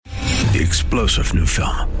the explosive new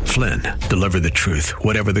film, Flynn, Deliver the Truth,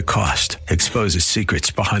 Whatever the Cost, exposes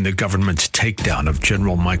secrets behind the government's takedown of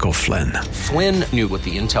General Michael Flynn. Flynn knew what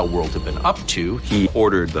the intel world had been up to. He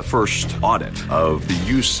ordered the first audit of the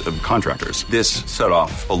use of contractors. This set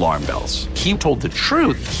off alarm bells. He told the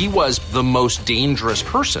truth. He was the most dangerous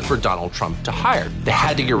person for Donald Trump to hire. They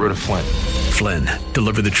had to get rid of Flynn. Flynn,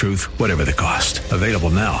 Deliver the Truth, Whatever the Cost. Available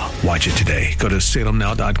now. Watch it today. Go to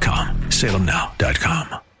salemnow.com.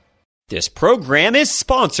 salemnow.com. This program is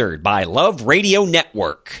sponsored by Love Radio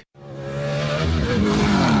Network.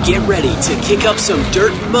 Get ready to kick up some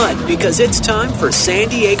dirt and mud because it's time for San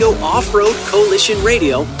Diego Off-Road Coalition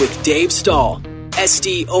Radio with Dave Stahl.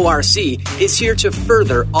 SDORC is here to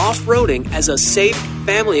further off-roading as a safe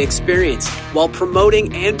family experience while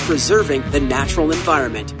promoting and preserving the natural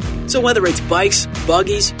environment. So whether it's bikes,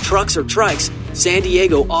 buggies, trucks, or trikes, San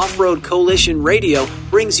Diego Off-Road Coalition Radio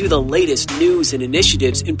brings you the latest news and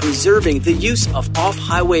initiatives in preserving the use of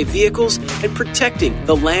off-highway vehicles and protecting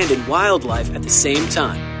the land and wildlife at the same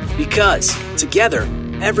time. Because, together,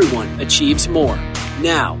 everyone achieves more.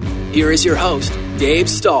 Now, here is your host, Dave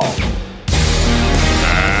Stahl. All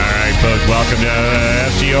right, folks, welcome to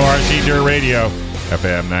SDORC Dirt Radio,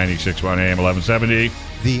 FM 96.1 AM 1170.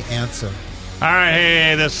 The Answer. All right,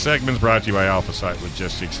 hey, this segment's brought to you by Alpha Site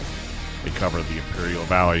Logistics. They cover the Imperial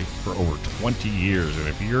Valley for over 20 years. And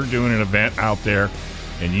if you're doing an event out there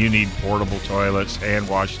and you need portable toilets, hand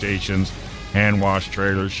wash stations, hand wash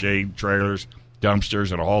trailers, shade trailers,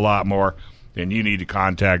 dumpsters, and a whole lot more, then you need to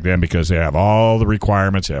contact them because they have all the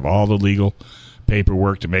requirements, they have all the legal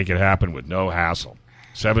paperwork to make it happen with no hassle.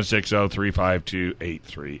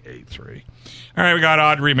 760-352-8383. All right, we got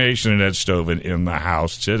Audrey Mason and Ed Stovin in the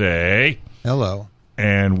house today. Hello.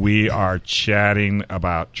 And we are chatting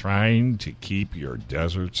about trying to keep your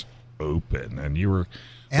deserts open. And you were...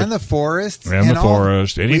 And the forests. And the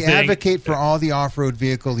forest. Anything. We advocate for all the off-road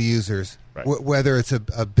vehicle users, right. Whether it's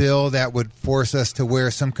a bill that would force us to wear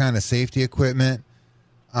some kind of safety equipment,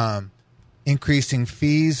 increasing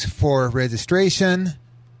fees for registration,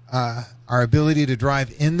 our ability to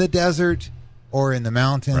drive in the desert or in the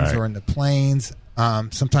mountains right. or in the plains.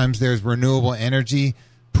 Sometimes there's renewable energy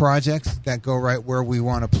projects that go right where we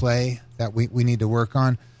want to play that we need to work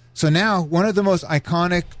on. So now one of the most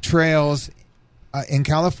iconic trails in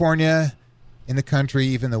California, in the country,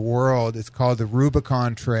 even the world, it's called the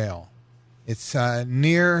Rubicon Trail. It's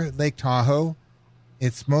near Lake Tahoe.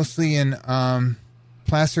 It's mostly in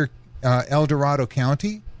Placer, El Dorado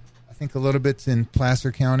County. I think a little bit's in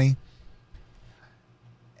Placer County.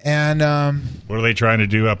 And what are they trying to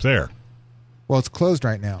do up there? Well, it's closed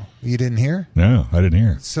right now. You didn't hear? No, I didn't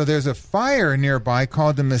hear. So there's a fire nearby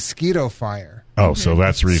called the Mosquito Fire. Oh, so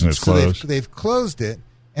that's the reason it's closed? So they've closed it.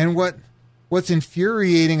 And what's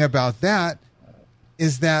infuriating about that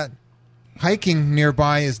is that hiking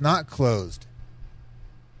nearby is not closed.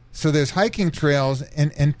 So there's hiking trails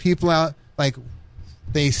and people out, like,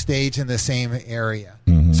 they stage in the same area.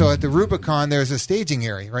 Mm-hmm. So at the Rubicon, there's a staging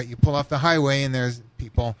area, right? You pull off the highway and there's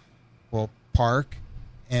people will park.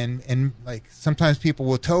 And like sometimes people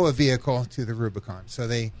will tow a vehicle to the Rubicon, so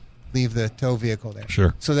they leave the tow vehicle there.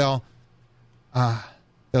 Sure. So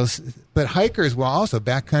but hikers will also,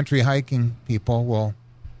 backcountry hiking people will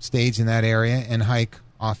stage in that area and hike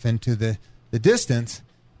off into the distance.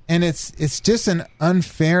 And it's just an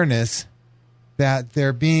unfairness that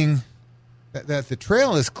that the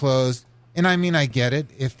trail is closed. And I mean, I get it.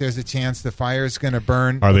 If there's a chance the fire is going to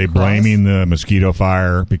burn. Are they blaming the mosquito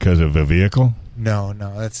fire because of a vehicle? No,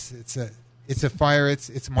 it's a fire.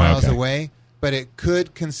 It's miles away, but it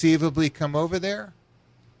could conceivably come over there.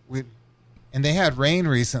 And they had rain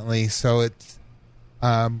recently, so it's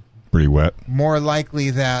pretty wet. More likely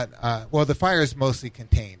that the fire is mostly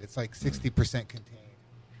contained. It's like 60% contained,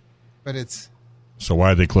 but it's. So why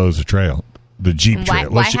did they close the trail? The Jeep trail.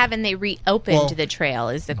 Why haven't they reopened the trail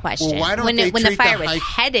is the question. Well, why don't when the fire was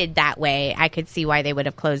headed that way, I could see why they would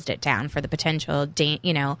have closed it down for the potential,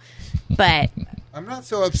 but... I'm not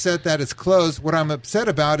so upset that it's closed. What I'm upset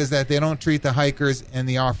about is that they don't treat the hikers and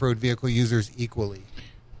the off-road vehicle users equally.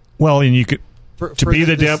 Well, and you could... To be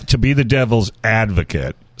the devil's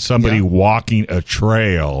advocate, somebody walking a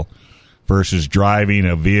trail versus driving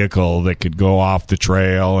a vehicle that could go off the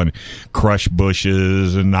trail and crush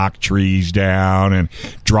bushes and knock trees down and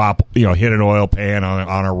drop, hit an oil pan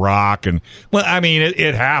on a rock. And, well, I mean,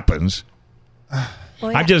 it happens.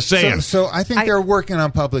 I'm just saying. So I think they're working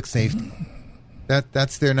on public safety.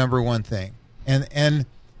 That's their number one thing. And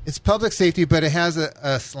it's public safety, but it has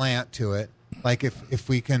a slant to it. Like if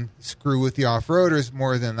we can screw with the off-roaders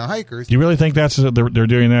more than the hikers. Do you really think they're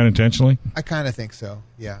doing that intentionally? I kind of think so,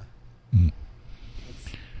 yeah.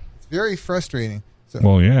 very frustrating. So,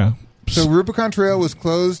 Well, yeah. so Rubicon Trail was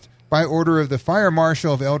closed by order of the fire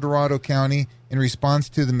marshal of El Dorado County in response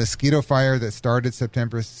to the mosquito fire that started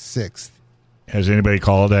September 6th. Has anybody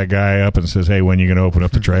called that guy up and says, hey, when are you going to open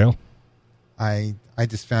up the trail? I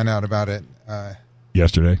just found out about it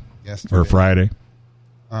Yesterday yesterday. or Friday?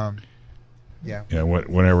 Yeah. Yeah,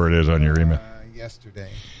 whenever it is on your email. Yesterday.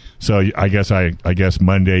 So I guess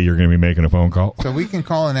Monday you're going to be making a phone call. So we can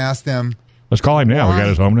call and ask them. Let's call him now. We got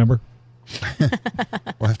his home number.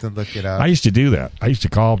 We'll have to look it up. I used to do that. I used to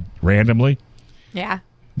call randomly. Yeah.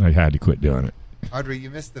 I had to quit doing it. Audrey, you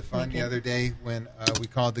missed the fun the other day when we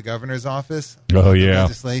called the governor's office. Oh, the yeah.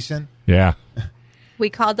 legislation. Yeah. We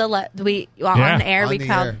called on the air. On We the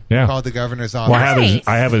called. air. Yeah. Called the governor's office. Well, Nice.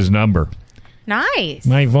 I have his number. Nice.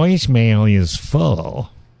 My voicemail is full.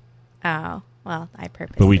 Oh well, I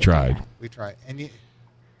purposely. But we did tried. that. We tried. And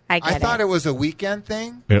I get I thought it was a weekend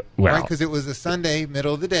thing. Well, right? Because it was a Sunday,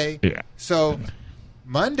 middle of the day. Yeah. So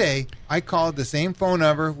Monday, I called the same phone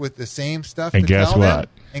number with the same stuff. And to guess tell what? Them,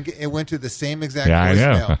 and it went to the same exact Yeah, I know.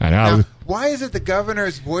 voicemail. I know. Now, why is it the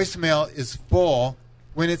governor's voicemail is full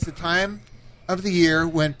when it's the time of the year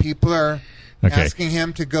when people are asking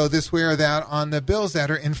him to go this way or that on the bills that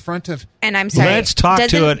are in front of? And I'm sorry. Let's talk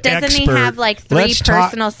to an Doesn't expert. he have like 3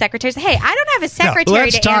 personal secretaries? Hey, I don't have a secretary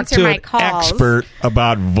let's to talk answer to my an calls. expert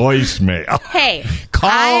about voicemail. Hey,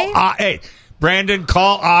 Hey, Brandon,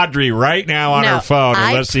 call Audrey right now on her phone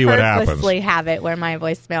and let's see what happens. I purposely have it where my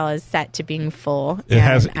voicemail is set to being full.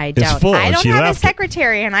 It's I don't. full, I and don't she have a left it.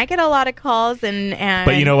 secretary, and I get a lot of calls. And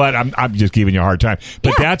But you know what? I'm just giving you a hard time.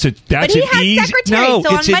 But Yeah. that's But he an has easy. secretaries, No, so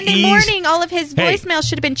on it's an Monday easy- morning, all of his Hey, voicemail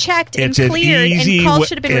should have been checked and it's an cleared, easy and calls wa-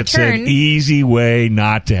 should have been it's returned. an easy way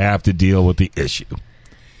not to have to deal with the issue.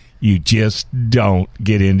 You just don't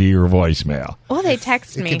get into your voicemail. Well, they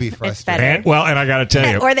text It me. can be It's frustrating. better. And I got to tell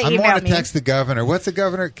you, Or they I email want to me. text the governor. What's the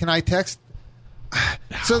governor? Can I text?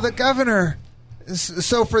 So the governor.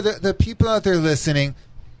 So for the people out there listening,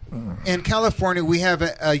 in California, we have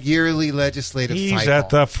a yearly legislative he's cycle. at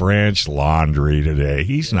the French Laundry today.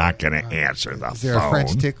 He's not going to answer the Is there phone. a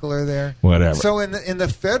French tickler there? Whatever. So in the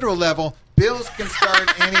federal level, bills can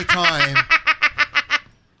start any time.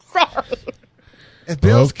 And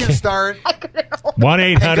bills can Okay. start.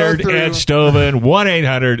 1-800-ED-STOVEN.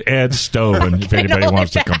 1-800-ED-STOVEN. If anybody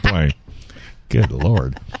wants to complain. Good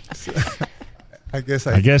Lord. I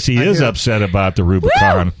guess he is hear- upset about the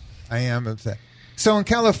Rubicon. I am upset. So in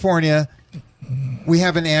California, we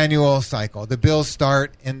have an annual cycle. The bills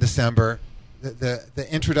start in December. The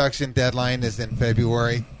introduction deadline is in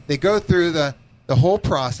February. They go through the whole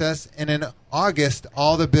process, and in August,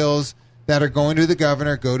 all the bills that are going to the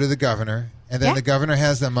governor go to the governor, and then Yeah. the governor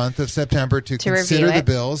has the month of September to To consider review the it.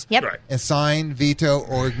 bills Yep. Right. and sign, veto,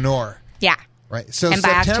 or ignore. Yeah. Right. So And by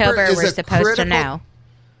September October, is we're a supposed critical, to know.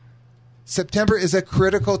 September is a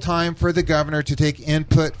critical time for the governor to take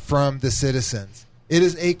input from the citizens. It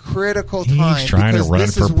is a critical time. He's trying to because run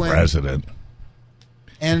this for is when- president.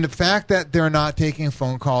 And the fact that they're not taking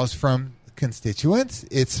phone calls from constituents,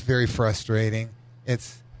 it's very frustrating.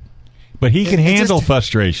 But he can It handle just-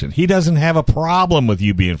 frustration. He doesn't have a problem with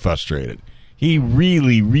you being frustrated. He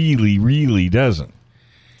really, really, really doesn't.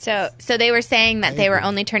 So they were saying that they were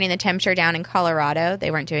only turning the temperature down in Colorado. They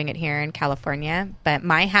weren't doing it here in California. But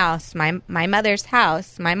my house, my mother's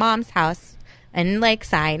house, my mom's house in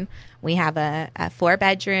Lakeside, we have a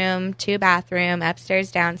 4-bedroom, 2-bathroom,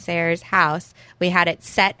 upstairs, downstairs house. We had it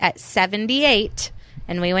set at 78,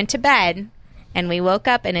 and we went to bed, and we woke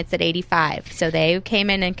up, and it's at 85. So they came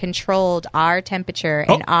in and controlled our temperature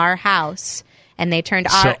in our house. And they turned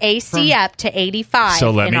our AC up to 85 So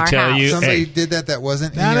let in me our tell house. you- Somebody Hey. did that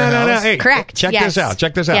wasn't No, in your no, no, no. house? Hey, Correct. Check Yes. this out.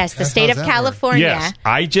 Check this out. Yes, the state How's of that work? California. Yes,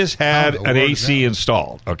 I just had How an in the AC world?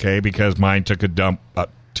 installed, okay, because mine took a dump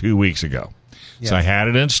 2 weeks ago. So I Yes. had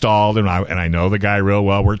it installed, and I know the guy real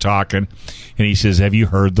well. We're talking, and he says, "Have you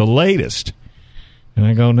heard the latest?" And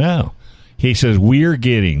I go, "No." He says, "We're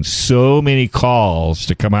getting so many calls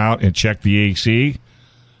to come out and check the AC."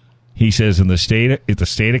 He says, "In the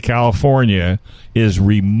state of California is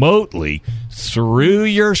remotely through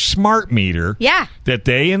your smart meter, Yeah. that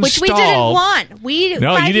they installed, Which we didn't want.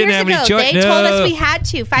 No, 5 you didn't years have ago, any choice. they told us No. we had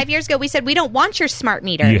to. 5 years ago, we said we don't want your smart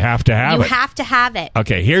meter. You have to have You it. have to have it.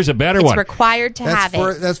 Okay, here's a better It's one. required to have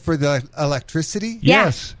it. That's for the electricity? Yeah.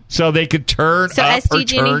 Yes. So they could turn So up or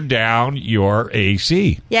SDG&E turn down your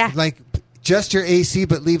AC. Yeah. Like just your AC,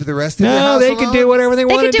 but leave the rest of the No, house they alone? can do whatever they They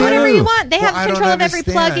want can to do whatever do. you want. They Well, have I don't control of every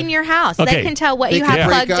plug understand. in your house. Okay. They can tell what They you can have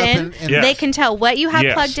break plugged up in. and- Yes. They can tell what you have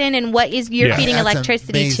Yes. plugged in and what you're Yes. feeding That's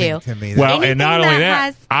electricity amazing to. to me. Well, Anything and not only that that,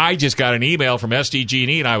 has- I just got an email from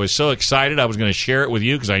SDG&E, and I was so excited I was going to share it with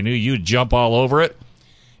you because I knew you'd jump all over it.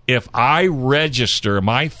 if I register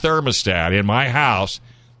my thermostat in my house,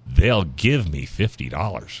 they'll give me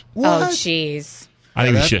 $50. Oh, jeez. I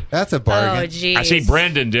think we should. That's a bargain. Oh, jeez. I see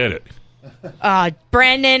Brendan did it.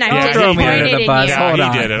 Brendan, I'm Yeah, disappointed under the in bus. you. Yeah, Hold he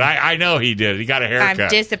on. did it. I know he did it. He got a haircut. I'm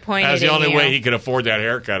disappointed That's the in only you. way he could afford that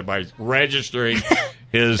haircut, by registering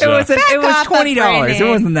his. It was off, $20. It Brandon.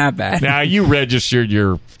 wasn't that bad. Now you registered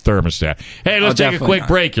your thermostat. Hey, let's take a definitely quick not.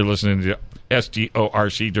 break. You're listening to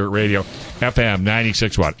SDORC Dirt Radio, FM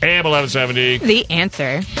 96.1, AM 1170. The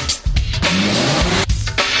answer.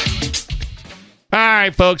 All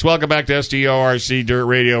right, folks, welcome back to SDORC Dirt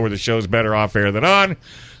Radio, where the show's better off air than on.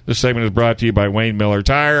 This segment is brought to you by Wayne Miller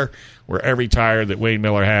Tire, where every tire that Wayne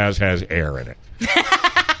Miller has air in it.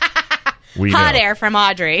 We Hot know. air from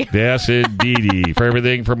Audrey. Yes, indeedy. For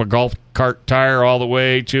everything from a golf cart tire all the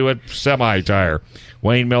way to a semi tire.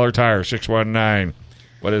 Wayne Miller Tire, 619.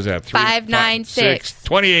 What is that? 596.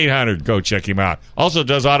 2800. Go check him out. Also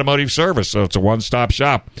does automotive service, so it's a one-stop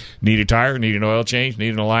shop. Need a tire, need an oil change, need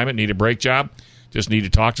an alignment, need a brake job, just need to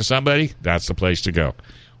talk to somebody? That's the place to go.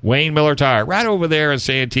 Wayne Miller Tire, right over there in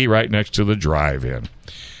Santee, right next to the drive-in.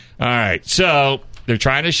 All right, so they're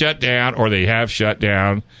trying to shut down, or they have shut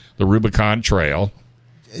down, the Rubicon Trail.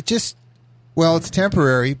 It's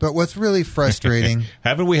temporary, but what's really frustrating...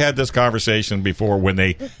 Haven't we had this conversation before when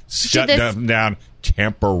they shut them down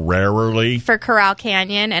temporarily? For Corral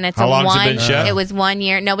Canyon, and it's How a long's it one. been shut? It was 1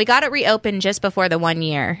 year. No, we got it reopened just before the 1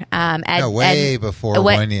 year. way before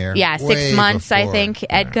 1 year. Yeah, Way 6 months. I before. think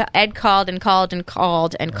Ed called and called and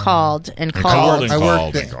called and called and called called. and I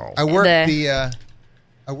called.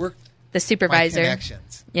 worked The my supervisor.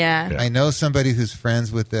 connections. Yeah. I know somebody who's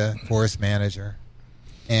friends with the forest manager,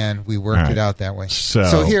 and we worked All it right. out that way.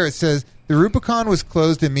 So here it says, the Rubicon was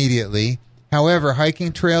closed immediately. However,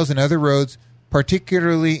 hiking trails and other roads,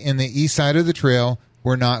 particularly in the east side of the trail,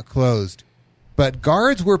 were not closed. But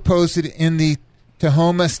guards were posted in the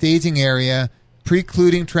Tahoma staging area,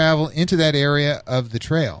 precluding travel into that area of the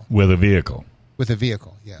trail. With a vehicle. With a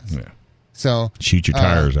vehicle, yes. Yeah. So Shoot your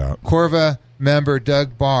tires out. Corva member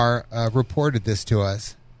Doug Barr reported this to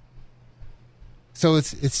us. So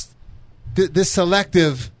it's this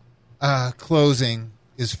selective closing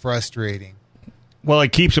is frustrating. Well,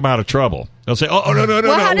 it keeps them out of trouble. They'll say, "Oh, no,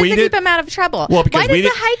 Well, how does we it did." keep them out of trouble? Well, because Why does we the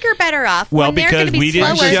did- hiker better off? Well, when they're because gonna be we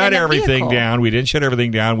didn't slower shut than a everything vehicle? down. We didn't shut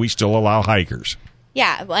everything down. We still allow hikers.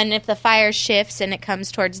 Yeah, and if the fire shifts and it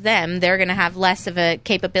comes towards them, they're going to have less of a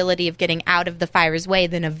capability of getting out of the fire's way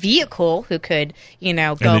than a vehicle who could, go And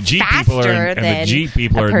the Jeep faster people are, than and the Jeep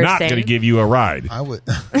people a are not person. going to give you a ride. I would.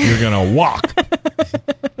 You're going to walk.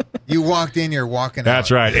 You walked in, you're walking out. That's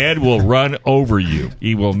right. Ed will run over you.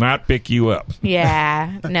 He will not pick you up.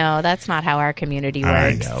 Yeah, no, that's not how our community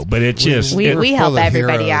I works. know, but it's just We We're help full of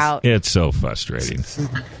everybody heroes. out. it's so frustrating.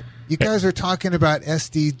 You guys are talking about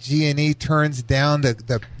SDG&E turns down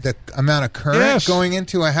the amount of current Yes. going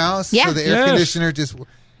into a house, Yeah. so the air Yes. conditioner just.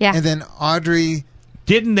 Yeah. And then Audrey,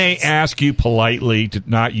 Didn't they ask you politely to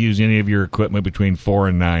not use any of your equipment between 4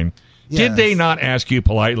 and 9? Yes. Did they not ask you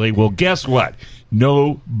politely? Well, guess what?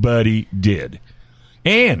 Nobody did.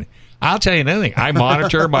 And I'll tell you another thing. I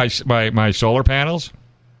monitor my solar panels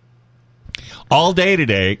all day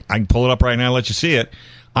today. I can pull it up right now and let you see it.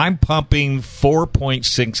 I'm pumping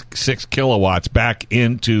 4.66 kilowatts back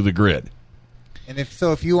into the grid. and if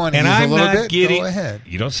you want to And use I'm a little not bit, getting. go ahead.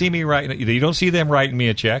 You don't see me writing. You don't see them writing me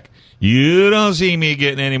a check. You don't see me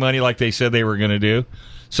getting any money like they said they were going to do.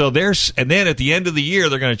 So and then at the end of the year,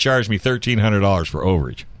 they're going to charge me $1,300 for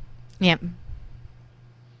overage. Yep.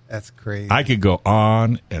 That's crazy. I could go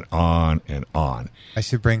on and on and on. I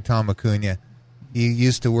should bring Tom Acuna. He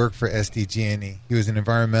used to work for SDG&E. He was an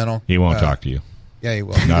environmental. He won't talk to you. Yeah, he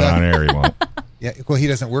will. Not on air. He won't. Yeah, well, he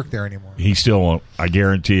doesn't work there anymore. He still won't. I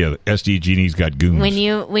guarantee you, SDG&E's got goons. When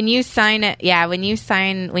you sign it, when you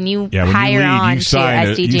when you hire leave, on you to sign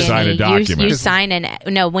a SDG&E, document. you sign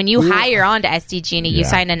when you hire on to SDG&E, you Yeah.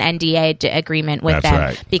 sign an NDA agreement with That's them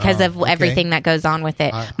right. because of okay. everything that goes on with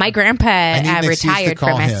it. My grandpa need an excuse to retired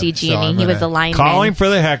call from him, SDG&E. so I'm He was a gonna lineman. Call him for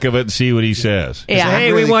the heck of it and see what he says. Yeah. Say, hey,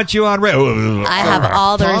 I'm we really- want you on radio. I have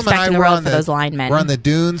all the Tom and respect I in the were world on for those linemen. We're on the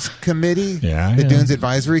Dunes committee, Yeah, the yeah. Dunes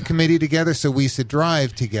Advisory Committee together, so we used to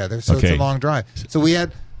drive together. So it's Okay. a long drive. So we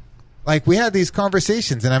had these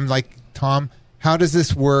conversations, and I'm like, Tom, how does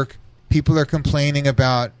this work? People are complaining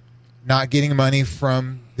about not getting money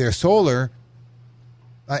from their solar.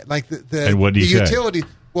 Like the And what did the he say? utility.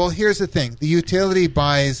 Well, here's the thing: the utility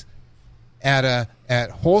buys at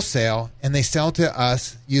wholesale, and they sell to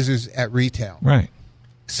us users at retail. Right.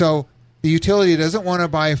 So the utility doesn't want to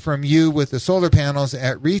buy from you with the solar panels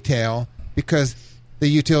at retail because the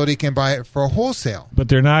utility can buy it for wholesale. But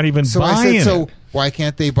they're not even So buying I said, so it. why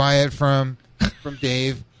can't they buy it from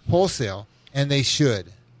Dave wholesale? And they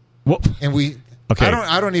should. Well, And we. Okay.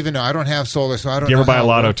 I don't even know. I don't have solar, so I don't. you know ever buy how a it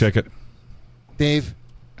lotto works. ticket? Dave?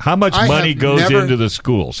 How much I money have goes never- into the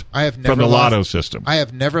schools I have never from the lost- lotto system? I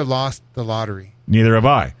have never lost the lottery. Neither have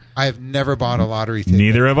I. I have never bought a lottery ticket.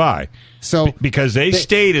 Neither have I. So Because they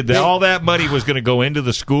stated that all that money was going to go into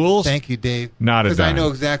the schools. Thank you, Dave. Not a Because I dime. know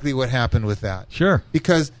exactly what happened with that. Sure.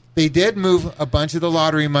 Because they did move a bunch of the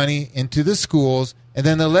lottery money into the schools, and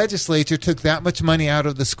then the legislature took that much money out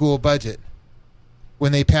of the school budget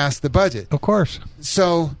when they passed the budget. Of course.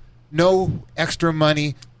 So no extra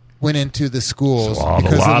money went into the schools. So all the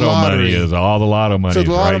because of lotto money lottery. is all the lotto money. So is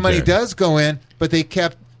the lotto right money there. does go in, but they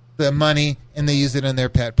kept the money and they use it in their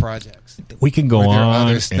pet projects. We can go Or their on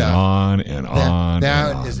other and stuff. on and on. That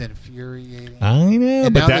and on. is infuriating. I know,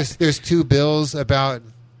 And but now that there's two bills about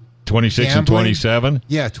 26 and gambling. 27.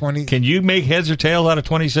 20. Can you make heads or tails out of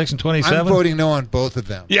 26 and 27? I'm voting no on both of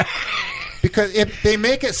them. Yeah. Because if they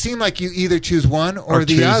make it seem like you either choose one or,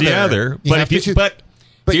 choose the other. You But have if to you choose- but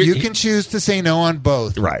here- you can choose to say no on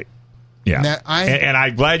both. Right. Yeah. And that and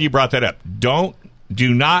I'm glad you brought that up.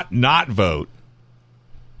 Do not vote.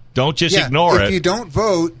 Don't just Yeah, ignore if it. you don't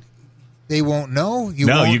vote, they won't know. You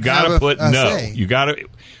no, won't you got to have put a no. say. You got to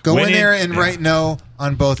Go in there and write no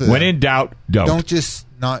on both of them. When in doubt, don't. Don't just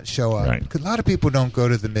not show up. Right. Because a lot of people don't go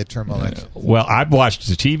to the midterm elections. Well, I've watched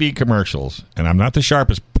the TV commercials, and I'm not the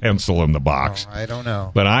sharpest pencil in the box. I don't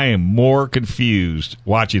know. But I am more confused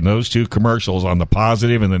watching those two commercials on the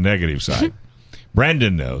positive and the negative side.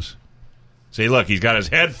 Brendan knows. See, look, he's got his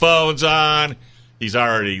headphones on. He's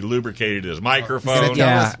already lubricated his microphone.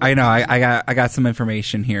 Yeah, I know. I got some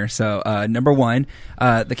information here. So, number one,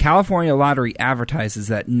 the California Lottery advertises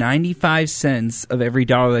that 95 cents of every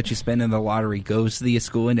dollar that you spend in the lottery goes to the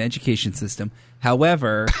school and education system.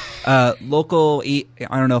 However, local, I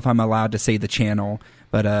don't know if I'm allowed to say the channel,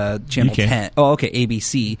 but Channel 10,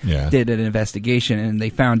 ABC, did an investigation, and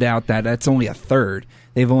they found out that that's only a third.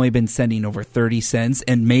 They've only been sending over 30 cents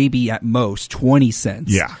and maybe at most 20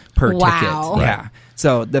 cents per ticket. Yeah.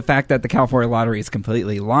 So the fact that the California Lottery is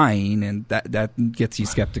completely lying, and that gets you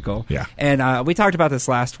skeptical. Yeah. And we talked about this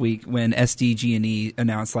last week when SDG&E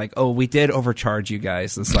announced, like, oh, we did overcharge you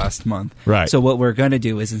guys this last month. Right. So what we're going to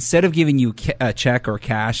do is instead of giving you a check or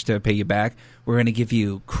cash to pay you back, we're going to give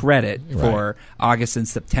you credit for August and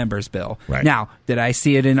September's bill. Right. Now, did I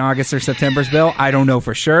see it in August or September's bill? I don't know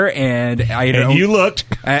for sure. And you looked.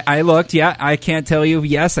 I looked, yeah. I can't tell you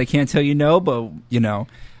yes, I can't tell you no, but, you know,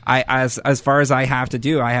 as far as I have to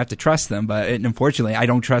do, I have to trust them. But unfortunately, I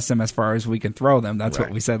don't trust them as far as we can throw them. That's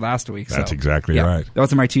what we said last week. That's exactly right.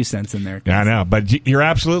 Those are my 2 cents in there. I know, but you're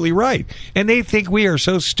absolutely right. And they think we are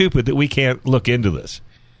so stupid that we can't look into this.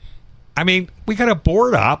 I mean, we got a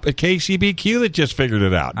board op at KCBQ that just figured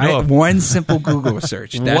it out. One simple Google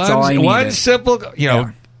search. That's all I needed. One simple, God,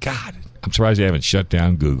 I'm surprised they haven't shut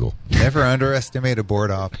down Google. Never underestimate a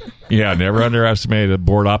board op. Yeah, never underestimate a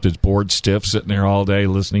board op that's bored stiff, sitting there all day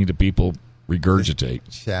listening to people regurgitate.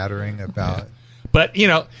 Chattering about... Yeah. But,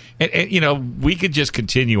 and we could just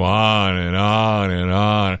continue on and on and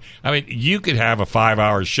on. I mean, you could have a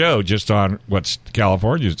 5-hour show just on what state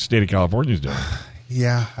of California is doing.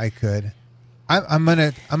 Yeah, I could. I'm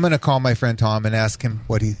gonna call my friend Tom and ask him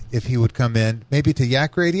if he would come in, maybe to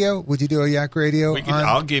Yak Radio. Would you do a Yak Radio?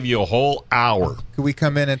 I'll give you a whole hour. Could we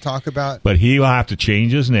come in and talk about? But he'll have to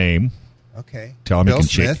change his name. Okay. Tell him Bill he can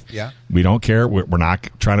Smith. change. Yeah. We don't care. We're not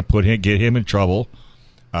trying to get him in trouble.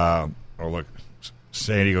 Look,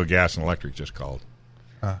 San Diego Gas and Electric just called.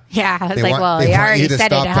 Yeah, I was like, you already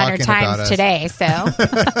said it 100 times today, so.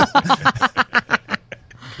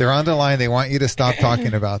 They're on the line. They want you to stop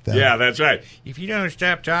talking about them. Yeah, that's right. If you don't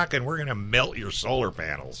stop talking, we're going to melt your solar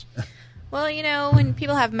panels. Well, when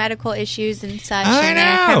people have medical issues and such, I and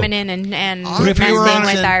they're know. coming in and if you were messing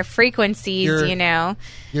on with our frequencies,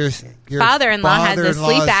 Your father-in-law has a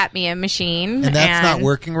sleep father-in-law's- apnea machine. And that's not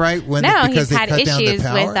working right? No, because he's they had cut down the issues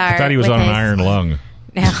power? with our... I thought he was on an iron lung.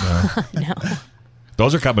 No.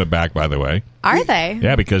 Those are coming back, by the way. Are they?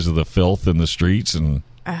 Yeah, because of the filth in the streets. And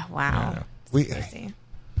Oh, wow.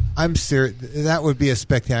 I'm serious. That would be a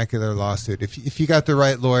spectacular lawsuit if you got the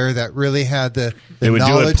right lawyer that really had the they would do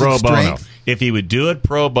knowledge it pro and bono. strength. If he would do it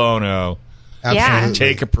pro bono, Absolutely.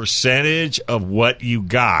 take a percentage of what you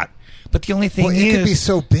got. But the only thing it could be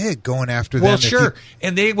so big going after them. Well, sure,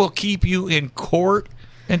 and they will keep you in court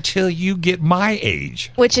until you get my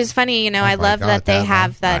age. Which is funny, I my love God, that they that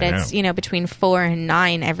have that I it's, know. between 4 and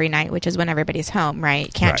 9 every night, which is when everybody's home,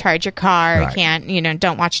 right? Can't Right. charge your car, Right. can't,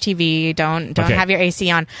 don't watch TV, don't Okay. have your AC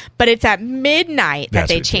on. But it's at midnight that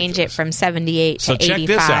That's they change it ridiculous. from 78 So to check this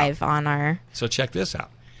 85 on our... So check this out.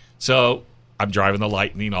 So I'm driving the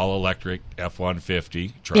Lightning all-electric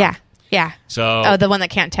F-150 truck. Yeah. So Oh, the one that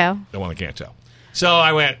can't tow? the one that can't tell. So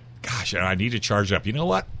I went, gosh, I need to charge it up. You know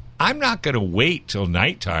what? I'm not going to wait till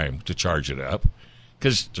nighttime to charge it up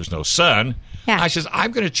because there's no sun. Yeah. I says,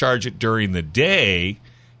 I'm going to charge it during the day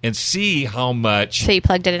and see how much. So you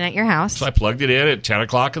plugged it in at your house. So I plugged it in at 10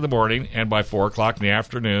 o'clock in the morning, and by 4 o'clock in the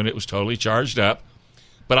afternoon, it was totally charged up.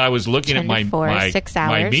 But I was looking 10 at to 4, 6 my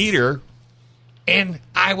hours. meter, and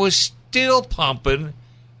I was still pumping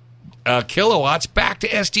kilowatts back to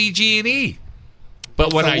SDG&E.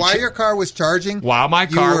 But when So I while your car was charging, While my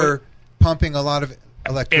you car were pumping a lot of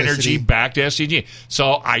electricity. energy back to SDG.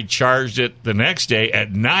 So I charged it the next day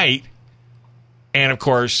at night, and of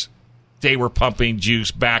course, they were pumping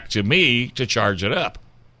juice back to me to charge it up.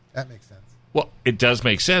 That makes sense. Well, it does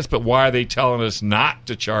make sense, but why are they telling us not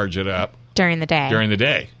to charge it up during the day. during the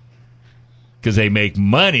day? Because they make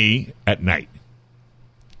money at night.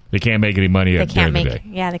 They can't make any money They during can't the make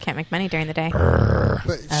day. they can't make money during the day.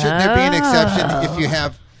 But shouldn't there be an exception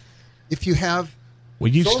if you have Will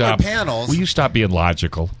you solar stop? panels? Will you stop being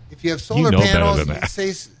logical? If you have solar know better panels, than that.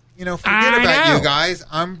 say forget I about know. you guys.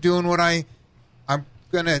 I'm doing what I'm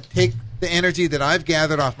going to take the energy that I've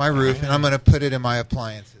gathered off my roof and I'm going to put it in my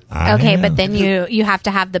appliances. Okay, but then you have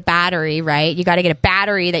to have the battery, right? You got to get a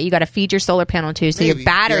battery that you got to feed your solar panel to, so Maybe. your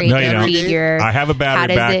battery Yeah, No, you can don't. feed your. I have a How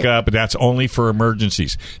battery does it- backup, but that's only for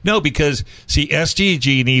emergencies. No, because see,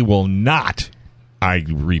 SDG&E will not, I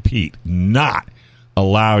repeat, not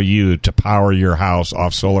allow you to power your house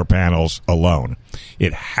off solar panels alone.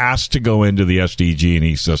 It has to go into the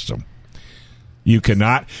SDG&E system. You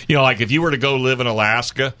cannot, like if you were to go live in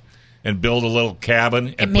Alaska and build a little cabin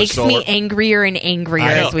and It put makes solar, me angrier and angrier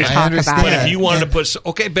I know. as we I talk understand. about But it. if you wanted And to put,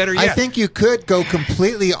 okay, better yet. I think you could go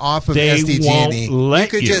completely off of They SDG&E. won't let you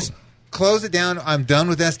could you. just close it down. I'm done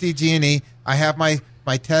with SDG&E. I have my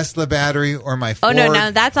Tesla battery or my Oh Ford.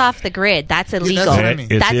 no, that's off the grid. That's illegal. what I mean.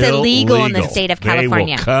 It's That's illegal in the illegal. state of They will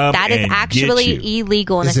California. come That is and actually get you.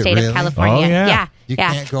 illegal in Is the it state really? of California. Oh, yeah. You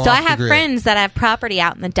can't go So off I the have grid. friends that have property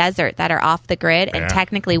out in the desert that are off the grid, Yeah. and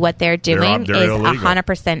technically what they're doing they're is illegal.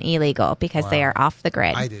 100% illegal because they are off the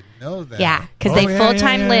grid. I didn't know that. Yeah, because Oh, they yeah, full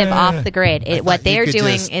time yeah, live yeah, off yeah. the grid. thought What they you are could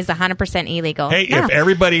doing just- is 100% illegal. Hey, No. if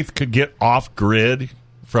everybody could get off grid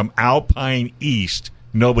from Alpine East,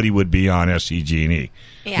 nobody would be on SDG&E.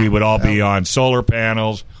 Yeah. We would all be on solar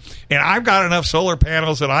panels. And I've got enough solar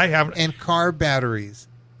panels that I have. And car batteries.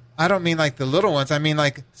 I don't mean like the little ones. I mean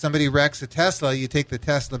like somebody wrecks a Tesla, you take the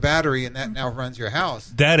Tesla battery, and that now runs your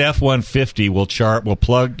house. That F-150 will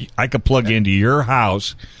plug. I could plug into your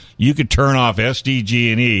house. You could turn off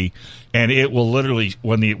SDG&E, and it will literally,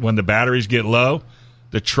 when the batteries get low,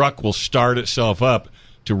 the truck will start itself up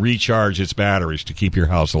to recharge its batteries to keep your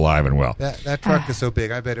house alive and well. That truck is so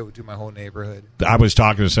big, I bet it would do my whole neighborhood. I was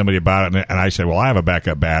talking to somebody about it, and I said, well, I have a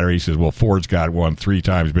backup battery. He says, well, Ford's got one 3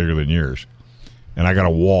 times bigger than yours. And I got a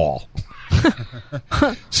wall.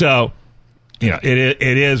 So, it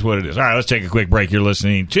is what it is. All right, let's take a quick break. You're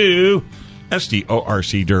listening to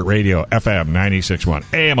SDORC Dirt Radio, FM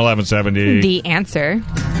 96.1, AM 1170. The answer.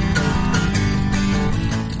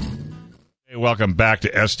 Hey, welcome back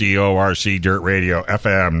to SDORC Dirt Radio,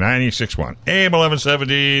 FM 96.1, AM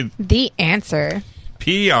 1170. The answer.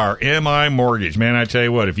 PRMI Mortgage. Man, I tell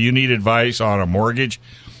you what, if you need advice on a mortgage,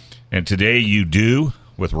 and today you do,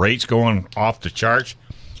 with rates going off the charts,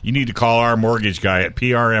 you need to call our mortgage guy at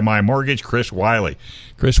PRMI Mortgage, Chris Wiley.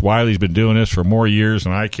 Chris Wiley's been doing this for more years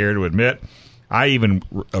than I care to admit. I even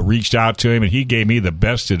reached out to him, and he gave me the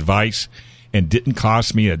best advice and didn't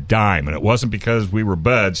cost me a dime. And it wasn't because we were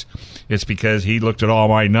buds. It's because he looked at all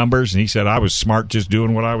my numbers, and he said I was smart just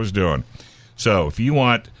doing what I was doing. So if you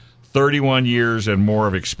want 31 years and more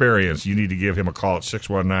of experience, you need to give him a call at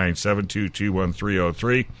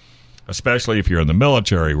 619-722-1303, especially if you're in the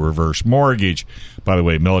military. Reverse mortgage. By the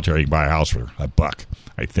way, military, you can buy a house for $1,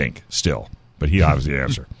 I think, still. But he has the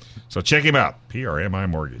answer. So check him out, PRMI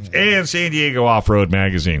Mortgage. And San Diego Off-Road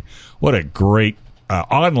Magazine. What a great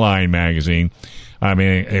online magazine. I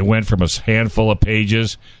mean, it went from a handful of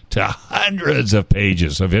pages to hundreds of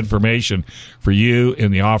pages of information for you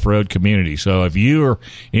in the off-road community. So if you or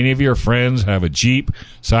any of your friends have a Jeep,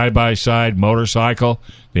 side-by-side, motorcycle,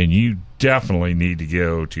 then you definitely need to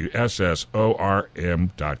go to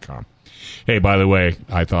SSORM.com. Hey, by the way,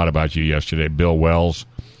 I thought about you yesterday. Bill Wells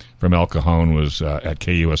from El Cajon was at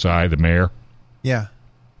KUSI, the mayor. Yeah.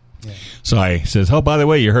 So I says, "Oh, by the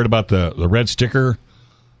way, you heard about the red sticker,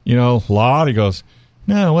 law?" And he goes,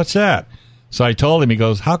 "No, what's that?" So I told him. He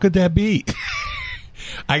goes, "How could that be?"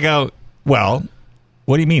 I go, "Well,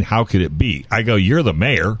 what do you mean? How could it be?" I go, "You're the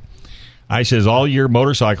mayor." I says, "All your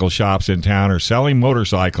motorcycle shops in town are selling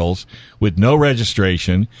motorcycles with no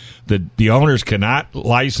registration. The owners cannot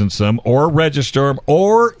license them or register them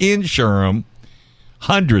or insure them.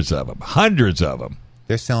 Hundreds of them.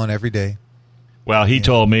 They're selling every day. Well, he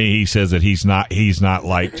told me, he says that he's not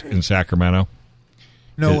liked in Sacramento.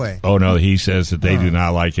 No way. Oh, no, he says that they do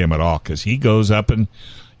not like him at all because he goes up and,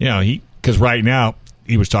 because right now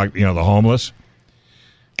he was talking, the homeless.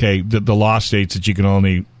 Okay, the law states that you can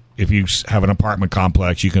only, if you have an apartment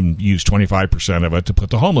complex, you can use 25% of it to put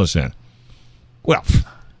the homeless in. Well,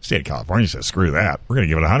 state of California says, screw that. We're going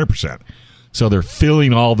to give it 100%. So they're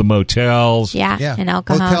filling all the motels. Yeah. And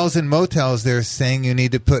alcohol. Hotels and motels, they're saying you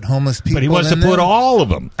need to put homeless people in. But he wants to put all of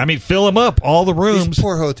them. I mean, fill them up, all the rooms. These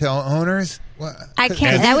poor hotel owners. I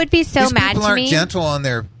can't. That would be so these mad people to aren't me. gentle on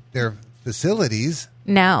their No. facilities.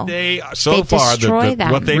 They destroy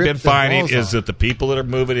them. what they've Rip been the finding walls is off. that the people that are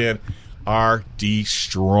moving in are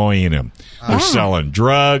destroying them. They're selling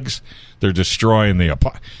drugs. They're destroying the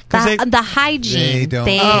apartment. The hygiene. They don't-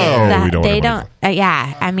 we don't They want don't.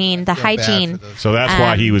 Yeah, I mean the Feel bad hygiene. for those. So that's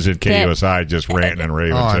why he was at the- KUSI just ranting and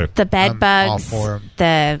raving too. The bed I'm all bugs. for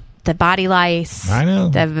 'em. The body lice. I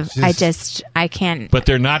know. I can't. But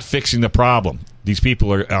they're not fixing the problem. These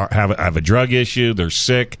people have a drug issue. They're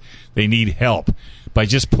sick. They need help. By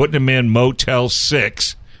just putting them in Motel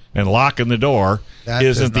 6 and locking the door That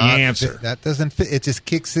isn't does the not answer. fit. That doesn't fit. It just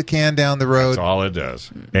kicks the can down the road. That's all it does.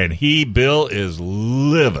 And Bill is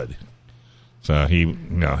livid. So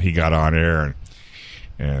he got on air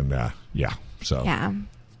and yeah. So Yeah.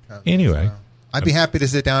 anyway, I'd be happy to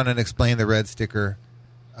sit down and explain the red sticker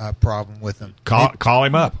problem with him. call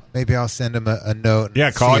him up. Maybe I'll send him a note. Yeah,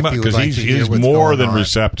 and call see him if up he would because like to hear he's what's more going than on.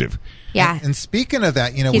 receptive. Yeah. And speaking of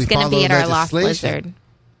that, we He's going follow to be at our Lost legislation.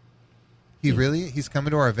 Blizzard. He's coming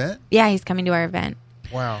to our event? Yeah, he's coming to our event.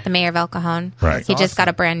 Wow. The mayor of El Cajon. Right. He just Awesome. got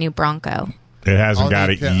a brand new Bronco. It hasn't I'll got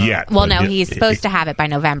need it to- yet. Well, but no, he's supposed to have it by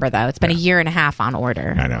November, though. It's been a year and a half on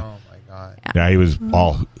order. I know. Oh, my God. Yeah, he was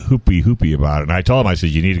all hoopy about it. And I told him, I said,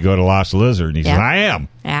 you need to go to Lost Lizard. And he said, Yeah. I am.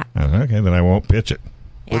 Yeah. I said, okay, then I won't pitch it.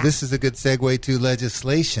 Yeah. Well, this is a good segue to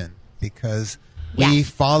legislation because we Yes.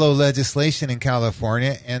 follow legislation in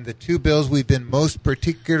California, and the two bills we've been most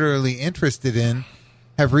particularly interested in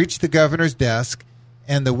have reached the governor's desk.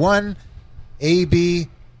 And the one, AB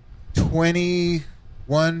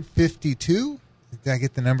 2152, did I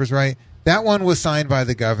get the numbers right? That one was signed by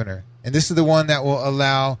the governor. And this is the one that will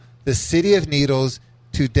allow the city of Needles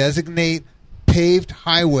to designate paved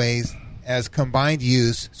highways as combined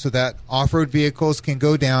use so that off-road vehicles can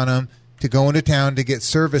go down them to go into town to get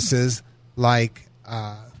services like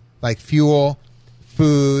fuel,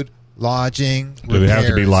 food, lodging, Do they have to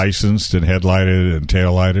be repairs. licensed and headlighted and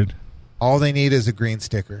tail lighted? All they need is a green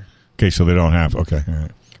sticker. Okay, so they don't have. Okay, all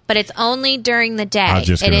right. But it's only during the day. I was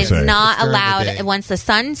just It gonna is say. not It's during the allowed. day. Once the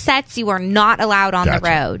sun sets, you are not allowed on Gotcha. the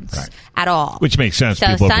roads Right. at all. Which makes sense. So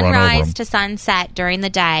People have run over sunrise them. to sunset during the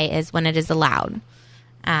day is when it is allowed.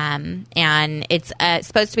 And it's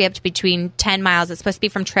supposed to be up to between 10 miles. It's supposed to be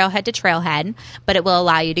from trailhead to trailhead, but it will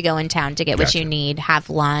allow you to go in town to get what Gotcha. you need, have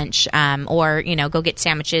lunch, or, go get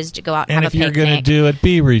sandwiches to go out and And have if a you're picnic. going to do it,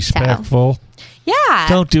 be respectful. Yeah.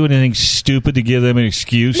 Don't do anything stupid to give them an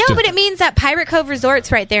excuse. No, to, but it means that Pirate Cove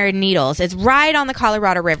Resort's right there in Needles. It's right on the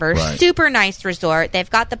Colorado River. Right. Super nice resort. They've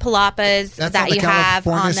got the palapas That's that on the you have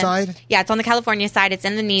California on the side? Yeah, it's on the California side. It's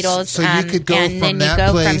in the Needles. So you could go and from then that you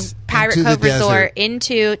go place from Pirate into the Cove Resort desert.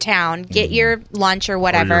 into town, get your lunch or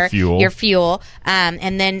whatever, your fuel.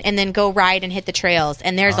 and then go ride and hit the trails.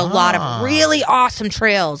 And there's a lot of really awesome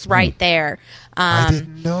trails right there. I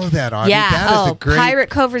didn't know that, Audrey. Yeah. That is a great... Pirate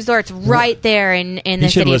Cove Resort's right there in you the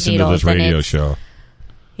should city of listen to Needles. this radio and it's- show.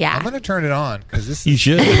 Yeah. I'm going to turn it on because this You is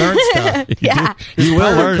should. learn stuff. Yeah. You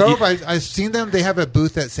will Pirate learn. Cove, I've seen them. They have a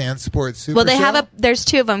booth at Sand Sports Super Well, they Show. have there's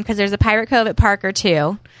two of them because there's a Pirate Cove at Parker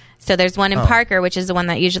too. So there's one in Parker, which is the one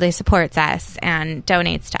that usually supports us and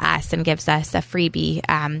donates to us and gives us a freebie,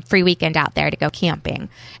 free weekend out there to go camping.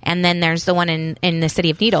 And then there's the one in the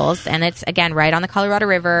city of Needles, and it's again right on the Colorado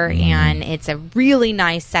River, and it's a really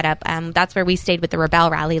nice setup. That's where we stayed with the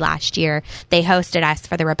Rebel Rally last year. They hosted us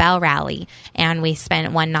for the Rebel Rally, and we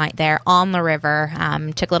spent one night there on the river.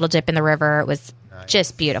 Took a little dip in the river. It was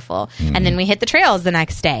just beautiful. And then we hit the trails the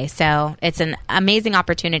next day. So it's an amazing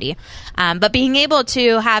opportunity. But being able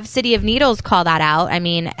to have City of Needles call that out, I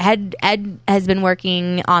mean, Ed has been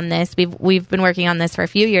working on this. We've been working on this for a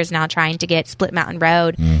few years now, trying to get Split Mountain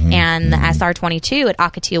Road and the SR22 at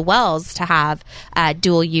Ocotillo Wells to have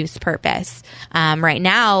dual use purpose. Right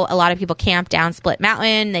now, a lot of people camp down Split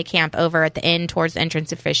Mountain. They camp over at the end towards the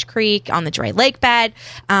entrance of Fish Creek on the Joy Lake bed.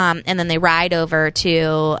 And then they ride over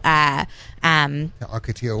to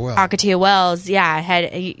Ocotillo Wells. Ocotillo Wells, yeah.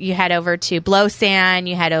 You head over to Blowsand.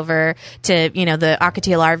 You head over to the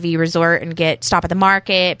Ocotillo RV Resort and stop at the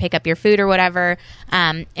market, pick up your food or whatever.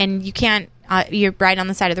 And you can't. You're right on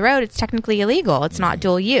the side of the road. It's technically illegal. It's not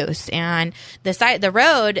dual use, and the sides of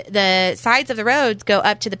the roads go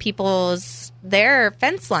up to the their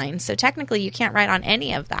fence line. So technically, you can't ride on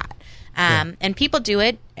any of that. And people do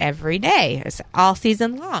it every day, all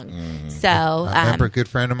season long. So I remember a good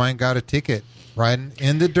friend of mine got a ticket riding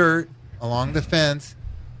in the dirt along the fence,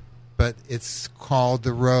 but it's called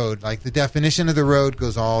the road. Like the definition of the road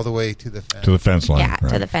goes all the way to the fence. To the fence line. Yeah,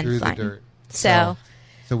 right. to the fence Through line. the dirt. So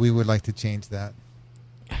we would like to change that.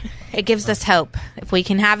 it gives us hope. If we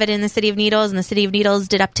can have it in the City of Needles, and the City of Needles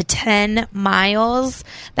did up to 10 miles,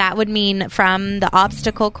 that would mean from the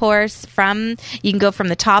obstacle course, you can go from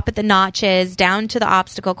the top at the notches down to the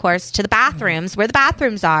obstacle course to the bathrooms, where the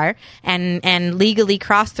bathrooms are, and legally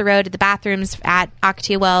cross the road to the bathrooms at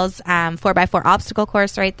Ocotillo Wells 4x4 obstacle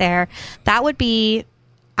course right there. That would be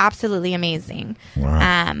absolutely amazing.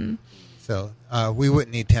 Wow. So we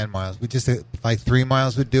wouldn't need 10 miles. We just like 3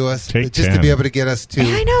 miles would do us. Take just 10. to be able to get us to.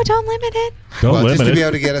 Yeah, I know. Don't limit it. Just to be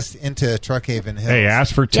able to get us into Truckhaven Hills. Hey,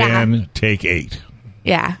 ask for 10, take 8.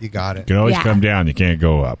 Yeah. You got it. You can always come down. You can't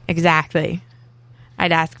go up. Exactly.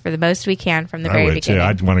 I'd ask for the most we can from the very I would beginning. too.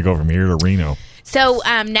 I'd want to go from here to Reno. So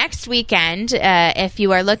next weekend, if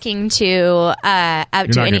you are looking to do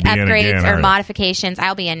any upgrades again, or modifications,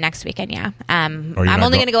 I'll be in next weekend. Yeah, I'm not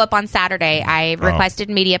only going to go up on Saturday. I requested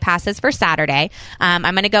media passes for Saturday. I'm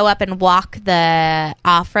going to go up and walk the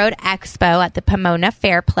Off-Road Expo at the Pomona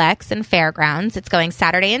Fairplex and Fairgrounds. It's going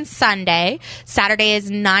Saturday and Sunday. Saturday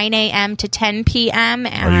is 9 a.m. to 10 p.m.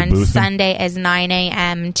 and Sunday is 9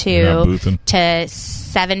 a.m. to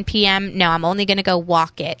 7 p.m. No, I'm only going to go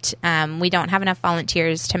walk it. We don't have enough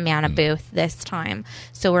volunteers to man a booth this time,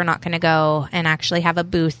 so we're not going to go and actually have a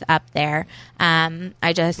booth up there.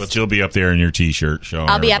 But you'll be up there in your T-shirt showing.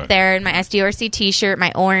 I'll be up there in my SDRC T-shirt,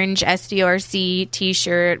 my orange SDRC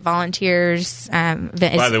T-shirt. Volunteers. By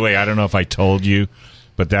the way, I don't know if I told you,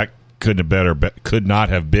 but that could not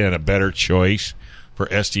have been a better choice for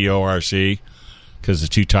SDORC, because the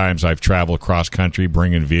 2 times I've traveled cross country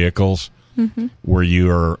bringing vehicles where you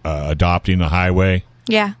are adopting the highway.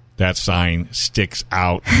 Yeah. That sign sticks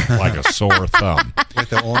out like a sore thumb.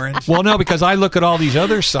 With the orange? Well, no, because I look at all these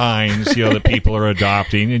other signs, that people are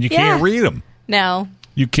adopting, and you can't read them. No.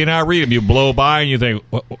 You cannot read them. You blow by and you think,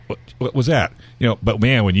 what was that? But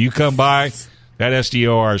man, when you come by, that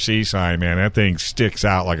SDORC sign, man, that thing sticks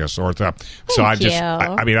out like a sore thumb. So I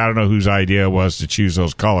don't know whose idea it was to choose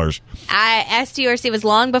those colors. SDRC was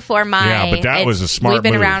long before mine. Yeah, but that was a smart We've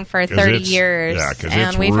been move, around for 30 years. Yeah, because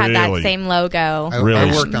and we've had that same logo.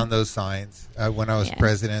 I worked on those signs when I was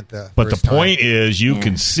president. But the point is, you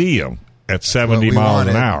can see them at 70 miles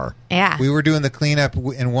an hour. Yeah. We were doing the cleanup,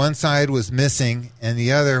 and one side was missing, and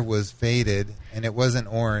the other was faded, and it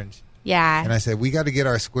wasn't orange. Yeah. And I said, we got to get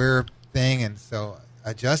our square thing, and so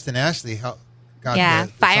Justin Ashley got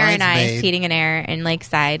the Fire signs and Ice, made. Heating and Air in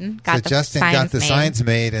Lakeside. So Justin got the signs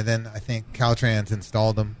made, and then I think Caltrans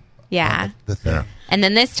installed them. Yeah. The thing. Yeah. And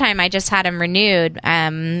then this time I just had them renewed.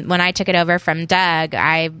 When I took it over from Doug,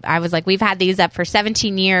 I was like, we've had these up for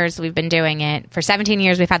 17 years. We've been doing it. For 17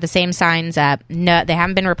 years, we've had the same signs up. No, they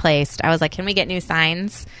haven't been replaced. I was like, can we get new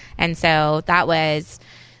signs? And so that was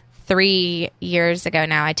 3 years ago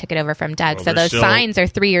now. I took it over from Doug. Well, so those signs are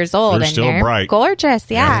 3 years old. They're and still they're bright. Gorgeous.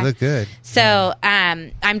 Yeah. They look good. So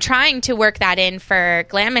I'm trying to work that in for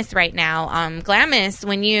Glamis right now. Glamis,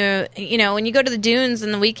 when you go to the dunes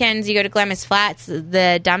on the weekends, you go to Glamis Flats,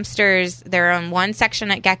 the dumpsters, they're on one section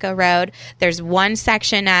at Gecko Road. There's one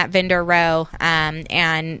section at Vendor Row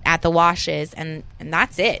and at the washes, and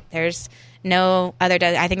that's it. There's no other.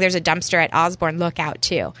 I think there's a dumpster at Osborne Lookout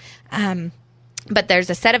too. But there's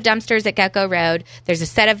a set of dumpsters at Gecko Road. There's a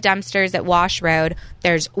set of dumpsters at Wash Road.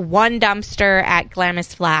 There's one dumpster at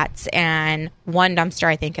Glamis Flats and one dumpster,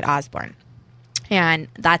 I think, at Osborne. And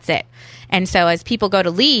that's it. And so as people go to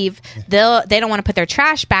leave, they don't want to put their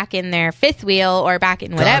trash back in their fifth wheel or back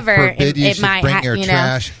in whatever. God forbid you should bring your you know,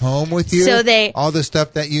 trash home with you. So all the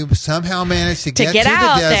stuff that you somehow managed to get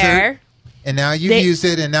out to the desert. there. and now you've used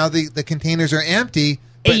it, and now the containers are empty.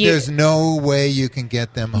 But there's no way you can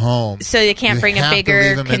get them home. So you can't bring a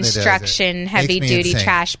bigger construction, Makes heavy-duty insane.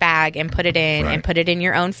 trash bag and put it in and put it in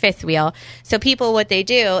your own fifth wheel. So people, what they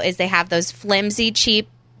do is they have those flimsy, cheap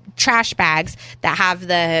trash bags that have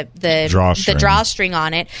the drawstring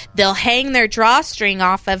on it. They'll hang their drawstring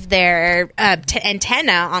off of their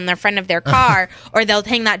antenna on the front of their car, or they'll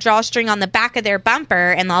hang that drawstring on the back of their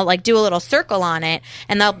bumper, and they'll like do a little circle on it,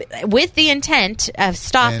 and they'll with the intent of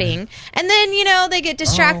stopping. And then they get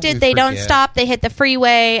distracted. They don't stop. They hit the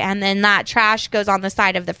freeway, and then that trash goes on the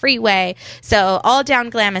side of the freeway. So all down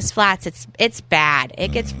Glamis Flats, it's bad.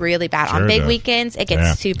 It gets really bad on big weekends. It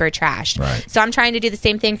gets super trashed. Right. So I'm trying to do the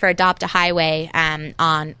same thing for Adopt a Highway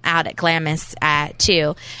out at Glamis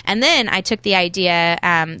too. And then I took the idea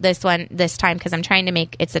this time because I'm trying to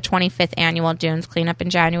make it's the 25th annual Dunes cleanup in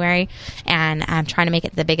January, and I'm trying to make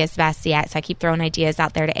it the biggest, best yet. So I keep throwing ideas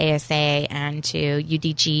out there to ASA and to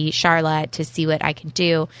UDG Charlotte to see what I can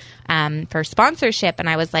do for sponsorship. And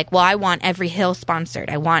I was like, well, I want every hill sponsored.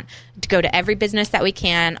 I want to go to every business that we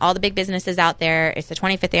can, all the big businesses out there. It's the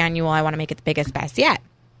 25th annual. I want to make it the biggest, best yet.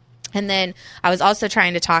 And then I was also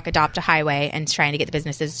trying to talk Adopt a Highway and trying to get the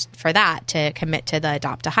businesses for that to commit to the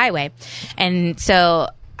Adopt a Highway. And so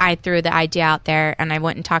I threw the idea out there, and I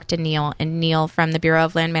went and talked to Neil, and Neil from the Bureau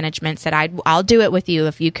of Land Management said, I'll do it with you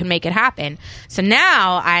if you can make it happen. So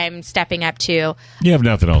now I'm stepping up to... You have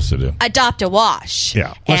nothing else to do. Adopt a Wash.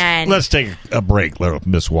 Yeah. Let's take a break, little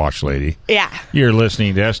Miss Wash Lady. Yeah. You're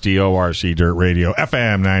listening to SDORC Dirt Radio,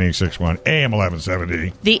 FM 96.1, AM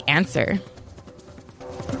 1170. The Answer.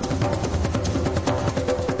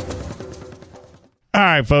 All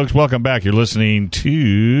right, folks, welcome back. You're listening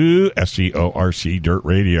to SDORC Dirt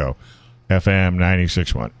Radio, FM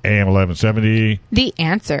 96.1, AM 1170. The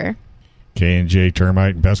Answer. K&J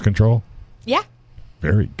Termite and Pest Control. Yeah.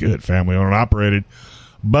 Very good. Family owned and operated.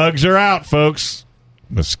 Bugs are out, folks.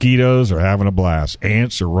 Mosquitoes are having a blast.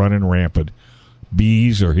 Ants are running rampant.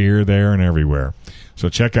 Bees are here, there, and everywhere. So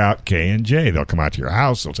check out K&J. They'll come out to your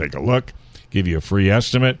house. They'll take a look, give you a free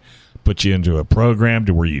estimate, put you into a program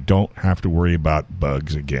to where you don't have to worry about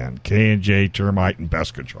bugs again. K&J Termite and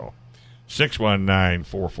Pest Control.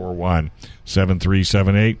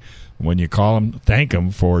 619-441-7378. When you call them, thank them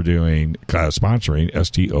for sponsoring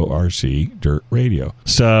SDORC Dirt Radio.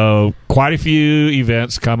 So quite a few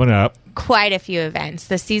events coming up. Quite a few events.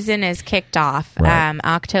 The season is kicked off. Right.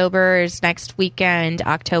 October is next weekend.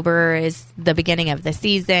 October is the beginning of the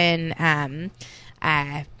season.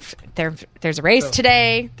 There's a race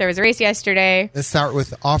today. There was a race yesterday. Let's start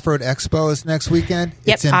with Off-Road Expo is next weekend.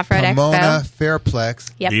 Yep, it's in Off-Road Pomona Expo.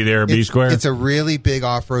 Fairplex. Yep. Be there, be square. It's a really big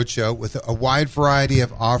off-road show with a wide variety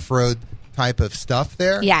of off-road type of stuff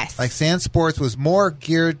there. Yes. Like Sand Sports was more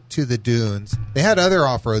geared to the dunes. They had other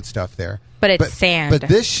off-road stuff there. But it's sand. But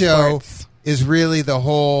this show sports. is really the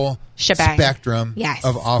whole shebang. Spectrum Yes.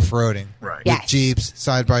 of off-roading. Right. With Yes. Jeeps,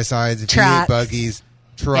 side-by-sides, Trucks. V8 buggies,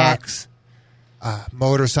 trucks,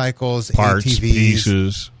 motorcycles, Parts, ATVs.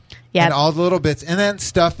 pieces. Yep. And all the little bits. And then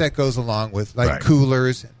stuff that goes along with, like Right.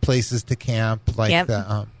 coolers, places to camp, like Yep.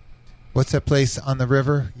 the, what's that place on the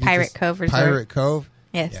river? Pirate Cove Resort. Pirate Cove?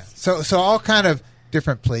 Yes. Yeah. So all kind of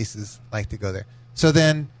different places like to go there. So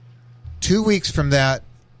then 2 weeks from that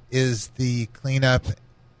is the cleanup.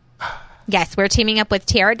 Yes, we're teaming up with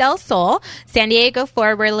Tierra del Sol, San Diego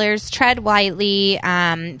Four Wheelers, Tread Lightly,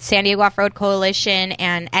 San Diego Off-Road Coalition,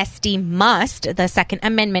 and SD Must, the Second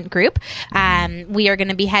Amendment group. We are going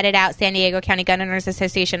to be headed out. San Diego County Gun Owners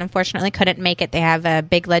Association unfortunately couldn't make it. They have a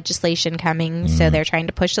big legislation coming, so they're trying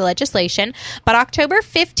to push the legislation. But October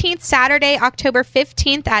 15th, Saturday, October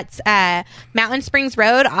 15th, at Mountain Springs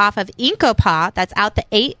Road off of Inkopah. That's out the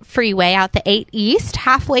 8 freeway, out the 8 East,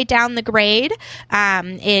 halfway down the grade.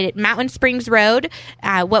 Mountain Springs Road,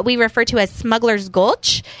 what we refer to as Smuggler's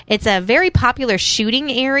Gulch. It's a very popular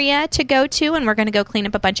shooting area to go to, and we're going to go clean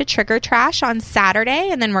up a bunch of trigger trash on Saturday,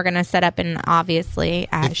 and then we're going to set up and obviously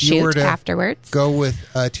If you were shoot to afterwards. Go with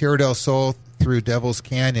Tierra del Sol through Devil's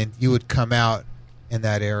Canyon, you would come out in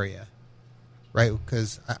that area, right?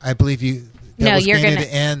 Because I believe Devil's Canyon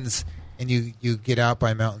ends, and you get out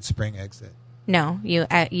by Mountain Spring exit. No,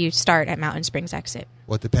 you start at Mountain Springs exit.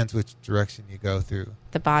 Well, it depends which direction you go through.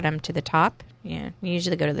 The bottom to the top. Yeah, you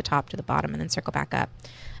usually go to the top to the bottom and then circle back up.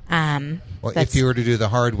 Well, if you were to do the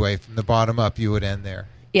hard way from the bottom up, you would end there.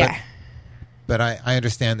 Yeah. But I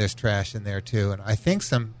understand there's trash in there too, and I think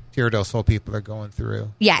some Tierra del Sol people are going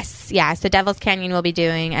through. Yes, yeah. So Devil's Canyon will be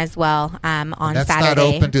doing as well on That's Saturday.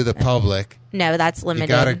 not open to the public. No, that's limited.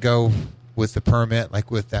 You got to go with the permit, like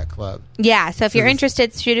with that club. Yeah, so if you're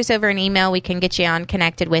interested, shoot us over an email. We can get you on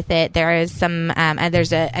connected with it. There is some,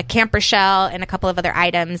 there's a camper shell and a couple of other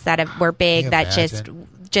items that were big that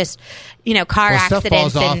just car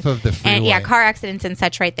accidents falls off of the freeway. and car accidents and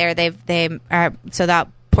such right there. So that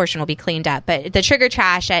portion will be cleaned up. But the trigger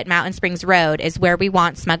trash at Mountain Springs Road is where we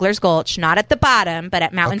want Smuggler's Gulch, not at the bottom, but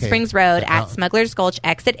at Mountain Springs Road at Smuggler's Gulch,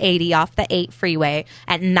 exit 80 off the 8 freeway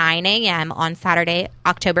at 9 a.m. on Saturday,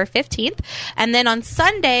 October 15th. And then on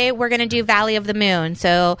Sunday, we're going to do Valley of the Moon.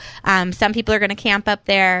 So some people are going to camp up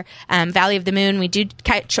there. Valley of the Moon,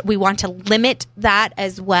 we want to limit that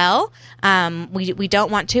as well. We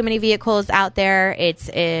don't want too many vehicles out there.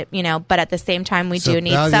 But at the same time, we do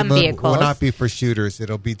need some vehicles. Will not be for shooters.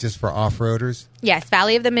 It'll be just for off-roaders. Yes,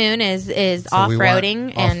 Valley of the Moon is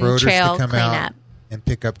off-roading and trail cleanup. And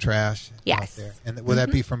pick up trash. Yes. Out there. And will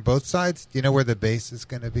that be from both sides? Do you know where the base is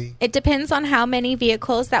going to be? It depends on how many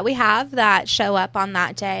vehicles that we have that show up on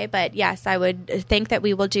that day. But yes, I would think that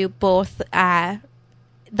we will do both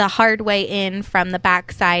the hard way in from the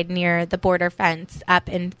backside near the border fence up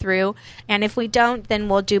and through. And if we don't, then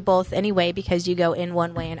we'll do both anyway because you go in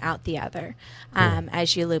one way and out the other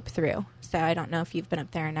as you loop through. So I don't know if you've been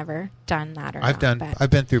up there and ever done that or not. I've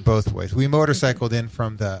been through both ways. We motorcycled in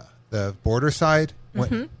from the border side,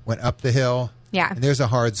 went up the hill. Yeah. And there's a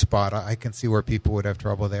hard spot. I can see where people would have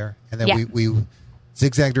trouble there. And then we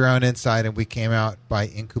zigzagged around inside and we came out by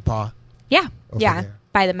Incupa. Yeah. There.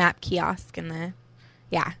 By the map kiosk and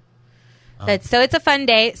So it's a fun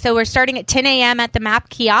day. So we're starting at 10 a.m. at the map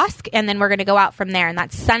kiosk, and then we're going to go out from there. And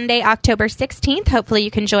that's Sunday, October 16th. Hopefully you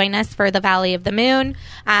can join us for the Valley of the Moon.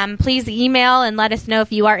 Please email and let us know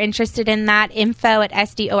if you are interested in that,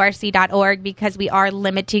 info@sdorc.org, because we are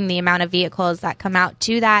limiting the amount of vehicles that come out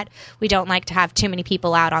to that. We don't like to have too many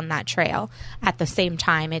people out on that trail at the same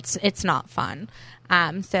time. It's not fun.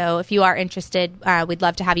 So if you are interested, we'd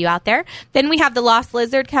love to have you out there. Then we have the Lost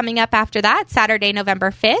Lizard coming up after that, Saturday,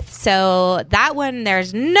 November 5th. So that one,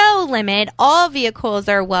 there's no limit. All vehicles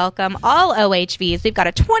are welcome, all OHVs. We've got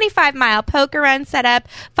a 25-mile poker run set up,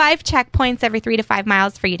 5 checkpoints every 3 to 5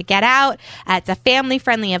 miles for you to get out. It's a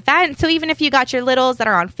family-friendly event. So even if you got your littles that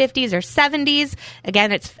are on 50s or 70s,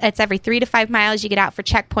 again, it's every 3 to 5 miles you get out for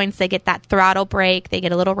checkpoints. They get that throttle break. They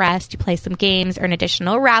get a little rest. You play some games, earn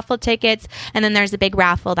additional raffle tickets, and then there's a big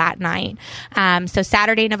raffle that night. So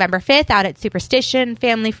Saturday, November 5th, out at Superstition,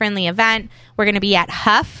 family-friendly event. We're going to be at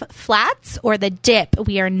Huff Flats or the Dip.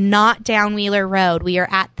 We are not down Wheeler Road. We are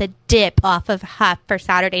at the Dip off of Huff for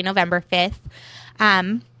Saturday, November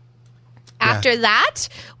 5th. After that,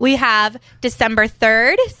 we have December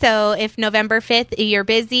 3rd. So if November 5th you're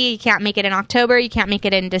busy, you can't make it in October, you can't make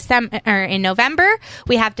it in December or in November,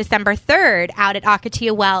 we have December 3rd out at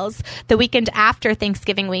Akatia Wells, the weekend after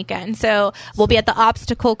Thanksgiving weekend. So we'll be at the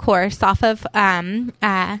obstacle course off of the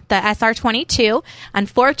SR22.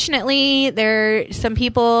 Unfortunately, some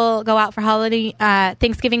people go out for holiday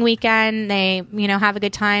Thanksgiving weekend. They have a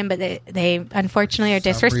good time, but they unfortunately are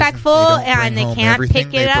disrespectful and they can't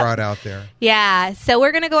pick it up. Brought out there. Yeah, so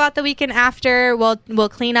we're going to go out the weekend after. We'll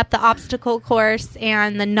clean up the obstacle course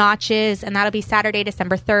and the notches, and that'll be Saturday,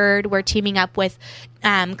 December 3rd. We're teaming up with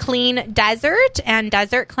Clean Desert and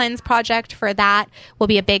Desert Cleanse Project for that. Will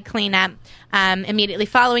be a big cleanup. Immediately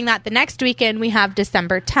following that, the next weekend, we have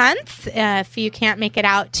December 10th. If you can't make it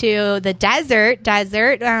out to the desert,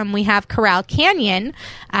 we have Corral Canyon,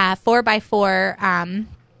 4x4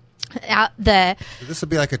 So this will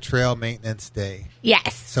be like a trail maintenance day.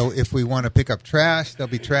 Yes. So if we want to pick up trash,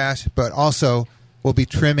 there'll be trash, but also we'll be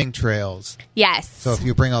trimming trails. Yes. So if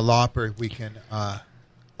you bring a lopper, we can,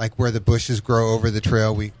 like where the bushes grow over the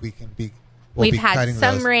trail, we can be. We've had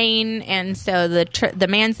some rain, and so the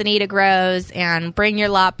manzanita grows. And bring your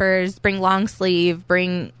loppers, bring long sleeve,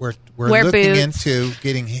 wear we're looking boots. into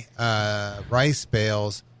getting rice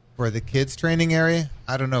bales for the kids training area.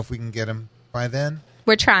 I don't know if we can get them by then.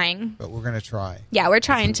 We're trying. But we're going to try. Yeah, we're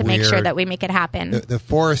trying to make sure that we make it happen. The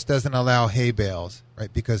forest doesn't allow hay bales,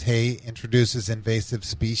 right? Because hay introduces invasive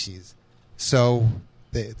species. So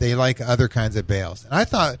they like other kinds of bales. And I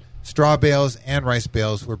thought straw bales and rice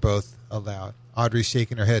bales were both allowed. Audrey's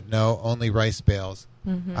shaking her head, no, only rice bales.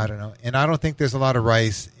 Mm-hmm. I don't know. And I don't think there's a lot of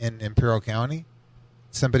rice in Imperial County.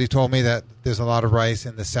 Somebody told me that there's a lot of rice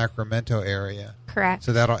in the Sacramento area. Correct.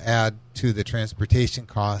 So that'll add to the transportation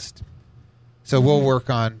cost. So we'll work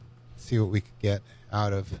on, see what we can get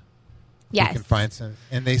out of. Yes. We can find some.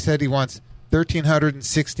 And they said he wants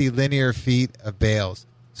 1,360 linear feet of bales.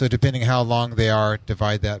 So depending how long they are,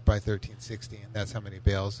 divide that by 1,360, and that's how many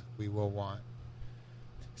bales we will want.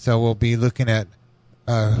 So we'll be looking at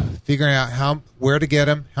figuring out where to get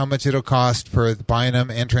them, how much it'll cost for buying them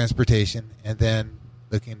and transportation, and then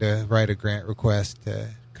looking to write a grant request to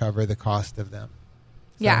cover the cost of them.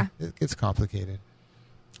 So Yeah. it gets complicated.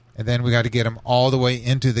 And then we got to get them all the way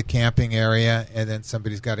into the camping area, and then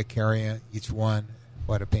somebody's got to carry each one.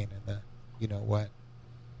 What a pain in the you-know-what.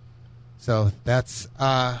 So that's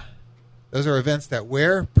those are events that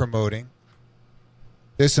we're promoting.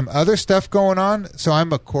 There's some other stuff going on. So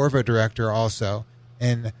I'm a Corva director also.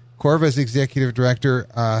 And Corva's executive director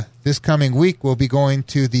this coming week will be going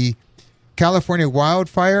to the California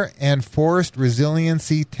Wildfire and Forest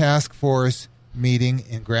Resiliency Task Force meeting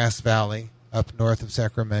in Grass Valley up north of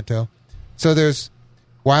Sacramento. So there's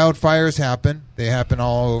wildfires happen. They happen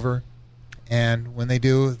all over. And when they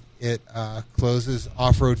do, it closes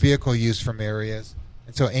off-road vehicle use from areas.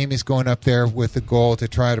 And so Amy's going up there with the goal to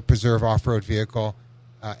try to preserve off-road vehicle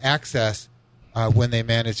access when they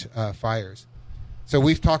manage fires. So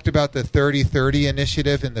we've talked about the 30-30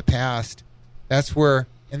 initiative in the past. That's where,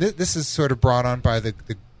 and this is sort of brought on by the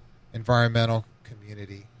environmental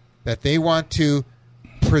community, that they want to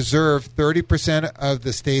preserve 30% of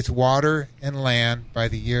the state's water and land by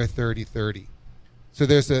the year 3030. So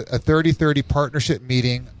there's a 30-30 partnership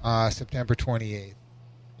meeting September 28th.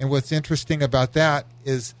 And what's interesting about that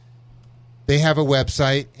is they have a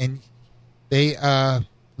website, and they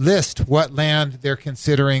list what land they're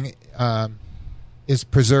considering is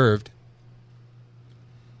preserved.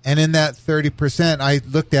 And in that 30%, I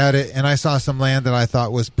looked at it, and I saw some land that I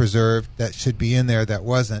thought was preserved that should be in there that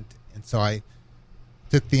wasn't. And so I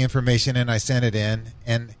took the information and I sent it in.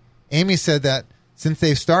 And Amy said that since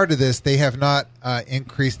they've started this, they have not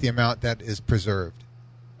increased the amount that is preserved.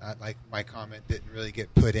 Like my comment didn't really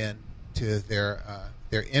get put in to their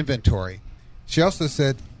inventory. She also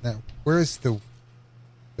said, now, where's the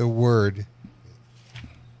word?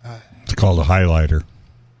 It's called a highlighter.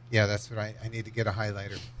 Yeah, that's what I need to get a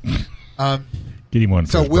highlighter. Get him one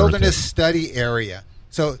for So his wilderness birthday. study area.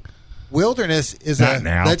 So wilderness is Not a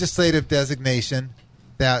now. legislative designation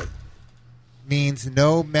that means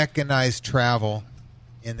no mechanized travel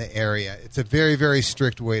in the area. It's a very, very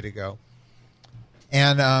strict way to go.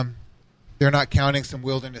 And they're not counting some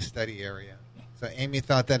wilderness study area. So Amy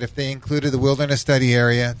thought that if they included the wilderness study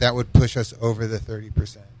area, that would push us over the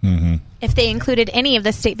 30%. Mm-hmm. If they included any of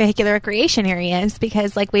the state vehicular recreation areas,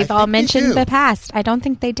 because like we've I all think they mentioned in do. the past, I don't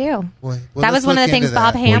think they do. Well, That let's was one of look the things into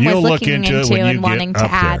Bob that. Ham Well, was you'll look looking into it into when you and get wanting to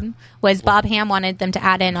up add. there. Was Bob Ham wanted them to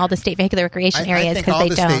add in all the state vehicular recreation I areas think because all they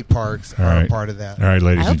the don't. state parks All are right. a part of that. All right,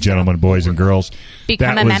 ladies I and hope gentlemen, boys and girls.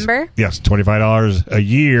 Become that a was- member? Yes, $25 a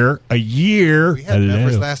year. A year. We had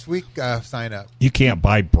members last week sign up. You can't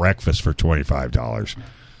buy breakfast for $25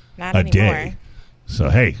 Not a anymore. day. So,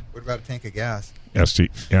 hey, What about a tank of gas?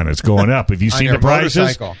 and it's going up. Have you On seen your the prices?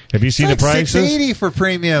 motorcycle. Have you seen It's the like prices? $6.80 for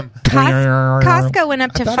premium. Costco went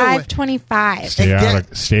up I to thought it went-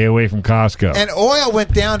 $5.25. Stay away from Costco. And oil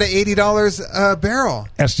went down to $80 a barrel.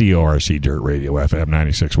 SDORC Dirt Radio, FM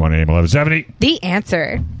 96.1 AM 1170. The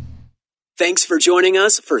answer. Thanks for joining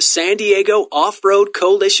us for San Diego Off-Road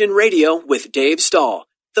Coalition Radio with Dave Stahl,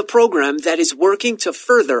 the program that is working to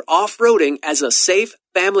further off-roading as a safe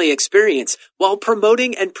family experience while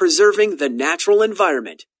promoting and preserving the natural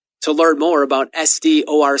environment. To learn more about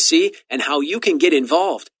SDORC and how you can get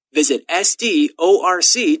involved, visit SDORC.org.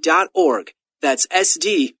 That's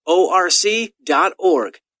SDORC.org.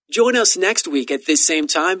 Join us next week at this same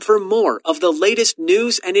time for more of the latest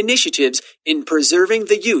news and initiatives in preserving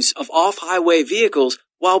the use of off-highway vehicles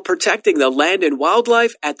while protecting the land and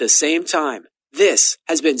wildlife at the same time. This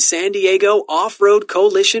has been San Diego Off-Road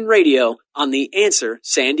Coalition Radio on The Answer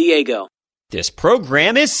San Diego. This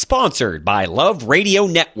program is sponsored by Love Radio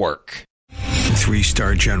Network.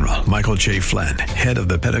 3-star General Michael J. Flynn, head of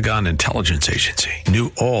the Pentagon Intelligence Agency,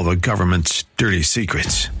 knew all the government's dirty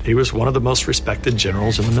secrets. He was one of the most respected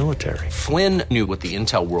generals in the military. Flynn knew what the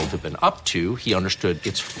intel world had been up to. He understood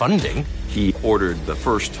its funding. He ordered the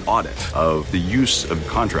first audit of the use of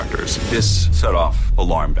contractors. This set off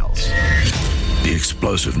alarm bells. The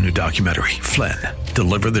explosive new documentary, Flynn,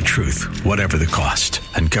 Deliver the Truth, Whatever the Cost,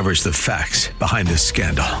 uncovers the facts behind this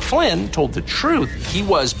scandal. Flynn told the truth. He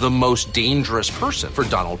was the most dangerous person for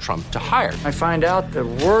Donald Trump to hire. I find out the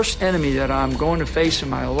worst enemy that I'm going to face in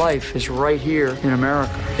my life is right here in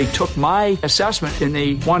America. They took my assessment and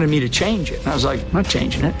they wanted me to change it. And I was like, I'm not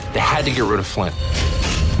changing it. They had to get rid of Flynn.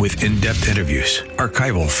 With in-depth interviews,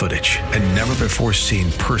 archival footage, and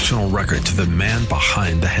never-before-seen personal records of the man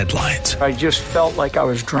behind the headlines. I just felt like I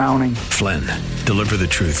was drowning. Flynn, Deliver the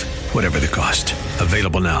Truth, Whatever the Cost.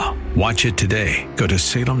 Available now. Watch it today. Go to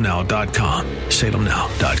salemnow.com.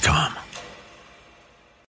 salemnow.com.